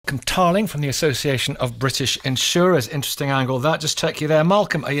Malcolm Tarling from the Association of British Insurers. Interesting angle that. Just check you there.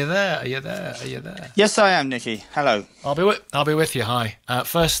 Malcolm, are you there? Are you there? Are you there? Yes, I am, Nicky. Hello. I'll be with you. Hi.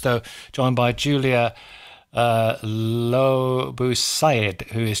 First, though, joined by Julia Lobu-Sayed,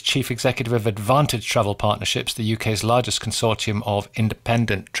 who is Chief Executive of Advantage Travel Partnerships, the UK's largest consortium of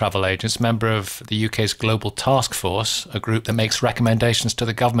independent travel agents, member of the UK's Global Task Force, a group that makes recommendations to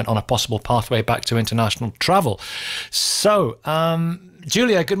the government on a possible pathway back to international travel. So,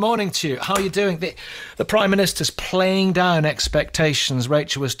 Julia, good morning to you. How are you doing? The Prime Minister's playing down expectations.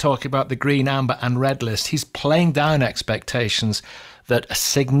 Rachel was talking about the green, amber and red list. He's playing down expectations that a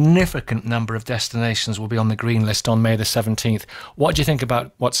significant number of destinations will be on the green list on May the 17th. What do you think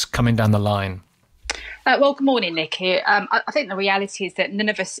about what's coming down the line? Well, good morning, Nicky. I think the reality is that none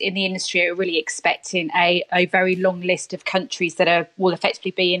of us in the industry are really expecting a very long list of countries that will effectively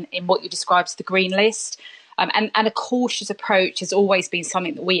be in what you describe as the green list. And a cautious approach has always been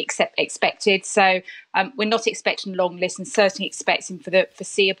something that we expected. So we're not expecting a long list, and certainly expecting for the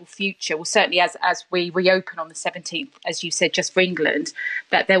foreseeable future, well, certainly as we reopen on the 17th, as you said, just for England,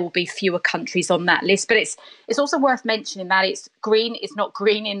 that there will be fewer countries on that list. But it's also worth mentioning that it's green. It's not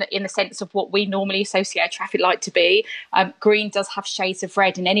green in the sense of what we normally associate a traffic light to be. Green does have shades of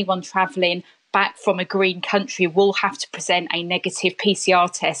red, and anyone travelling back from a green country will have to present a negative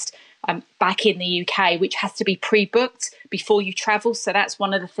PCR test back in the UK, which has to be pre-booked before you travel. So that's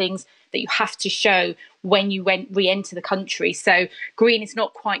one of the things that you have to show when you re-enter the country. So green is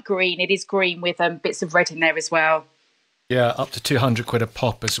not quite green. It is green with bits of red in there as well. Yeah, up to 200 quid a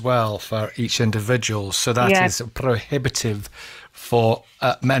pop as well for each individual. So that is prohibitive for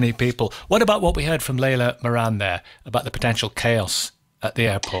many people. What about what we heard from Layla Moran there about the potential chaos at the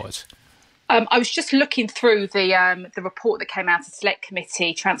airport? I was just looking through the report that came out of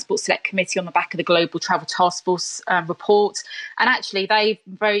Transport Select Committee on the back of the Global Travel Task Force report, and actually they've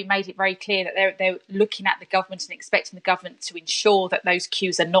made it very clear that they're looking at the government and expecting the government to ensure that those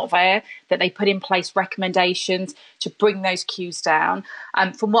queues are not there, that they put in place recommendations to bring those queues down.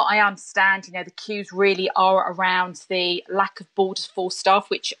 From what I understand, the queues really are around the lack of Borders Force staff,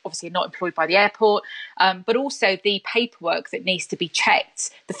 which obviously are not employed by the airport, but also the paperwork that needs to be checked,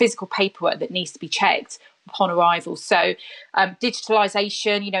 the physical paperwork that needs to be checked upon arrival. So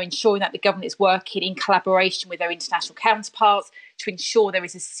digitalisation, ensuring that the government is working in collaboration with their international counterparts to ensure there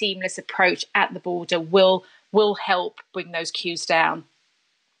is a seamless approach at the border will help bring those queues down.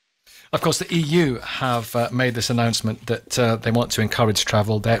 Of course, the EU have made this announcement that they want to encourage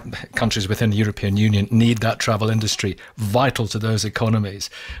travel. Countries within the European Union need that travel industry, vital to those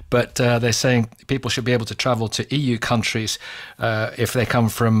economies. But they're saying people should be able to travel to EU countries if they come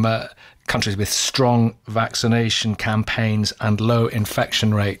from countries with strong vaccination campaigns and low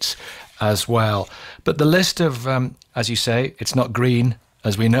infection rates as well. But the list of, as you say, it's not green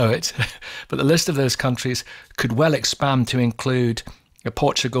as we know it, but the list of those countries could well expand to include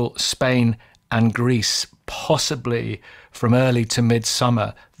Portugal, Spain and Greece, possibly from early to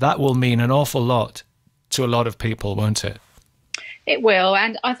midsummer. That will mean an awful lot to a lot of people, won't it? It will,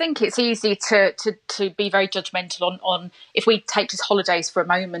 and I think it's easy to be very judgmental on if we take just holidays for a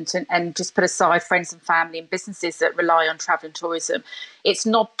moment and just put aside friends and family and businesses that rely on travel and tourism. It's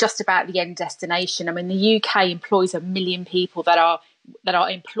not just about the end destination. I mean, the UK employs 1 million people that are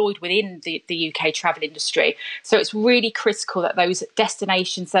employed within the UK travel industry. So it's really critical that those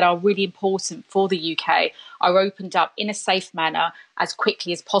destinations that are really important for the UK are opened up in a safe manner as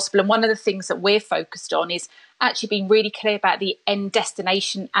quickly as possible. And one of the things that we're focused on is actually being really clear about the end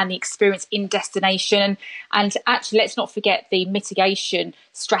destination and the experience in destination. And actually, let's not forget the mitigation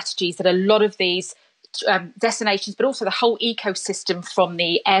strategies that a lot of these destinations, but also the whole ecosystem from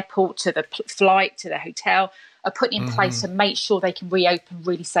the airport to the flight to the hotel, are put in place to make sure they can reopen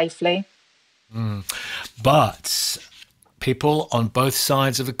really safely. But people on both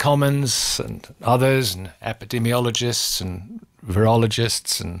sides of the commons and others, and epidemiologists and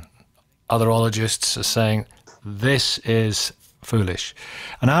virologists and otherologists are saying this is foolish.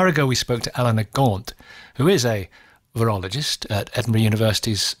 An hour ago we spoke to Eleanor Gaunt, who is a virologist at Edinburgh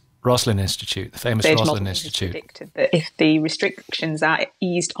University's Roslin Institute, the famous Roslin Institute. Predicted that if the restrictions are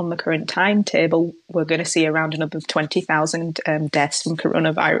eased on the current timetable, we're going to see around another 20,000 deaths from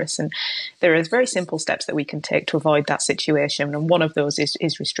coronavirus. And there are very simple steps that we can take to avoid that situation. And one of those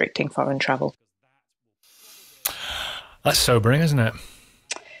is restricting foreign travel. That's sobering, isn't it?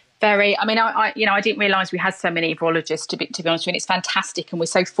 Very. I mean, I didn't realise we had so many virologists. To be honest with you, and it's fantastic, and we're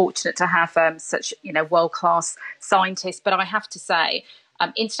so fortunate to have such world-class scientists. But I have to say,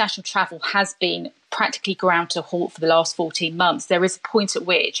 international travel has been practically ground to a halt for the last 14 months. There is a point at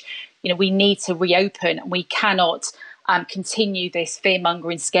which we need to reopen, and we cannot continue this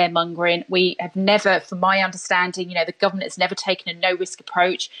fear-mongering, scaremongering. We have never, from my understanding, the government has never taken a no-risk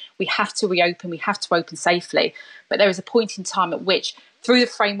approach. We have to reopen. We have to open safely. But there is a point in time at which, through the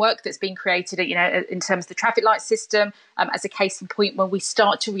framework that's been created, in terms of the traffic light system, as a case in point, when we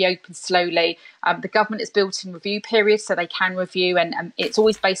start to reopen slowly, the government has built in review periods so they can review, and it's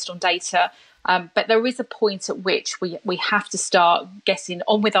always based on data. But there is a point at which we have to start getting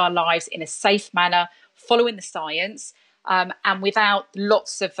on with our lives in a safe manner, following the science, and without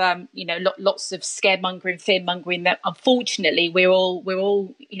lots of lots of scaremongering, fearmongering that unfortunately we're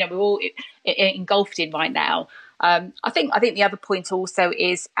all engulfed in right now. I think the other point also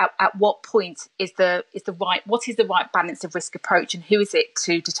is at what point is the right balance of risk approach, and who is it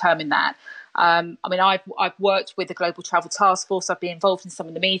to determine that? I've worked with the Global Travel Task Force. I've been involved in some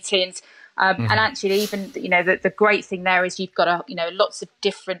of the meetings, and actually, even the great thing there is you've got lots of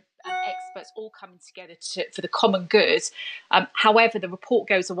different experts all coming together for the common good. However, the report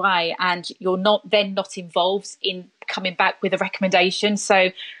goes away, and you're not involved in coming back with a recommendation.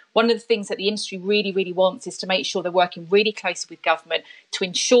 So one of the things that the industry really, really wants is to make sure they're working really closely with government to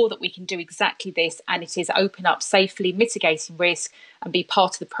ensure that we can do exactly this, and it is open up safely, mitigating risk, and be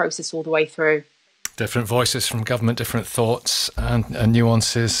part of the process all the way through. Different voices from government, different thoughts and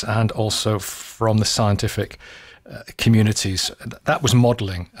nuances, and also from the scientific communities. That was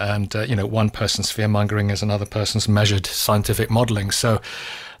modelling, and one person's fear-mongering is another person's measured scientific modelling. So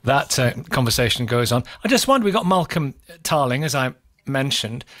that conversation goes on. I just wonder, we got Malcolm Tarling, as I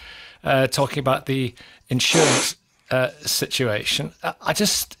mentioned, talking about the insurance situation. I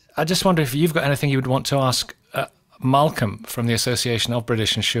just wonder if you've got anything you would want to ask Malcolm from the Association of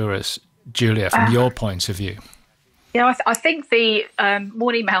British Insurers, Julia, from your point of view. I think the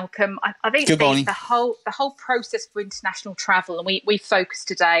morning, Malcolm. I think the whole process for international travel, and we focus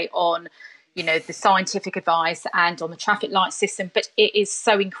today on the scientific advice and on the traffic light system, but it is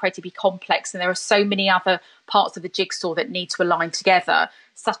so incredibly complex, and there are so many other parts of the jigsaw that need to align together,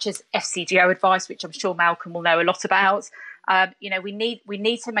 such as FCDO advice, which I'm sure Malcolm will know a lot about. We need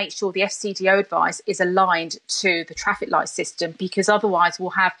to make sure the FCDO advice is aligned to the traffic light system, because otherwise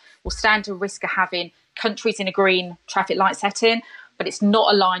we'll stand a risk of having countries in a green traffic light setting, but it's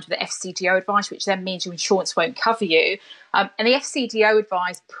not aligned with the FCDO advice, which then means your insurance won't cover you. And the FCDO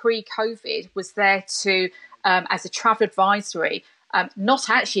advice pre-COVID was there to, as a travel advisory, not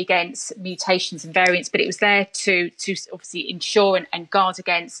actually against mutations and variants, but it was there to obviously ensure and guard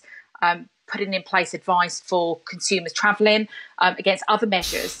against putting in place advice for consumers travelling, against other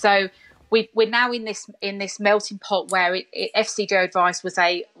measures. So we're now in this melting pot where FCDO advice was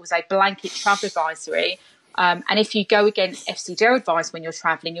a blanket travel advisory. And if you go against FCDO advice when you're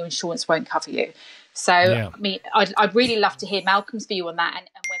travelling, your insurance won't cover you. So, I'd really love to hear Malcolm's view on that, and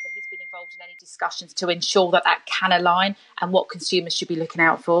whether he's been involved in any discussions to ensure that can align, and what consumers should be looking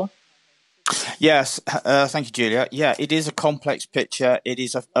out for. Yes, thank you, Julia. Yeah, it is a complex picture. It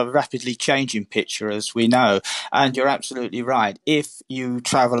is a rapidly changing picture, as we know. And you're absolutely right. If you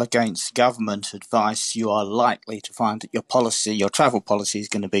travel against government advice, you are likely to find that your travel policy is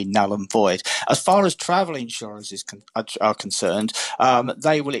going to be null and void. As far as travel insurers are concerned,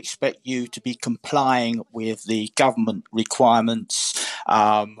 they will expect you to be complying with the government requirements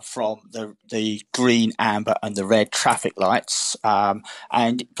from the green, amber and the red traffic lights.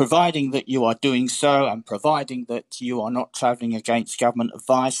 And providing that you are doing so, and providing that you are not travelling against government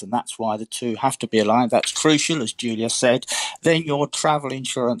advice, and that's why the two have to be aligned, that's crucial, as Julia said, then your travel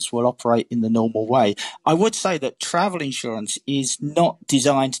insurance will operate in the normal way. I would say that travel insurance is not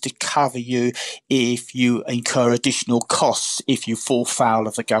designed to cover you if you incur additional costs if you fall foul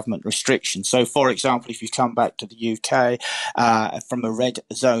of the government restrictions. So, for example, if you come back to the UK from a red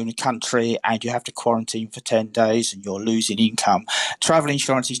zone country and you have to quarantine for 10 days and you're losing income, travel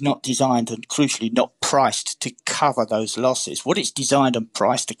insurance is not designed and crucially not priced to cover those losses. What it's designed and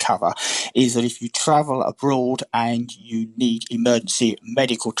priced to cover is that if you travel abroad and you need emergency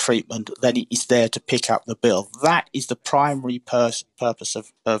medical treatment, then it is there to pick up the bill. That is the primary purpose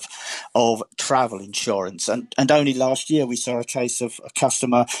of travel insurance. And only last year we saw a case of a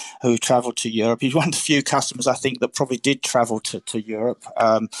customer who travelled to Europe. He's one of the few customers, I think, that probably did travel to Europe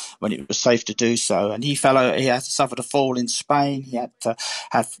when it was safe to do so. And he had suffered a fall in Spain. He had to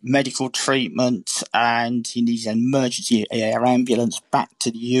have medical treatment, and he needs an emergency air ambulance back to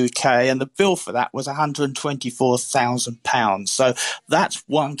the UK, and the bill for that was £124,000. So that's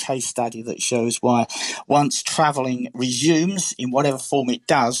one case study that shows why once travelling resumes in whatever form it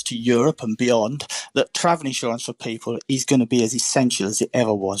does to Europe and beyond, that travel insurance for people is going to be as essential as it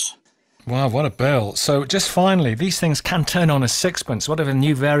ever was. Wow, what a bill. So just finally, these things can turn on a sixpence. What if a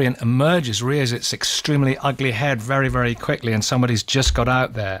new variant emerges, rears its extremely ugly head very, very quickly, and somebody's just got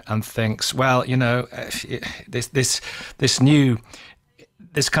out there and thinks, well, you know, this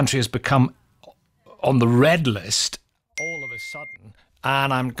country has become on the red list all of a sudden,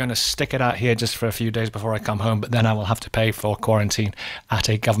 and I'm going to stick it out here just for a few days before I come home, but then I will have to pay for quarantine at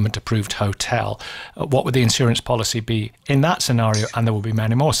a government-approved hotel. What would the insurance policy be in that scenario? And there will be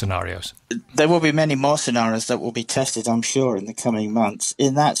many more scenarios. There will be many more scenarios that will be tested, I'm sure, in the coming months.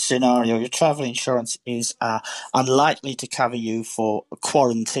 In that scenario, your travel insurance is unlikely to cover you for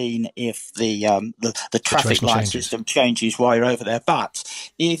quarantine if the traffic light system changes while you're over there. But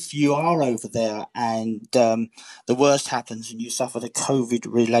if you are over there and the worst happens and you suffer the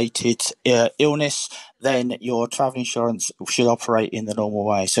COVID-related illness, then your travel insurance should operate in the normal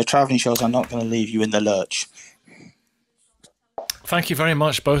way. So travel insurers are not going to leave you in the lurch. Thank you very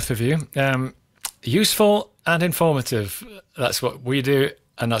much, both of you. Useful and informative. That's what we do,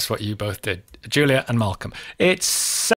 and that's what you both did. Julia and Malcolm. It's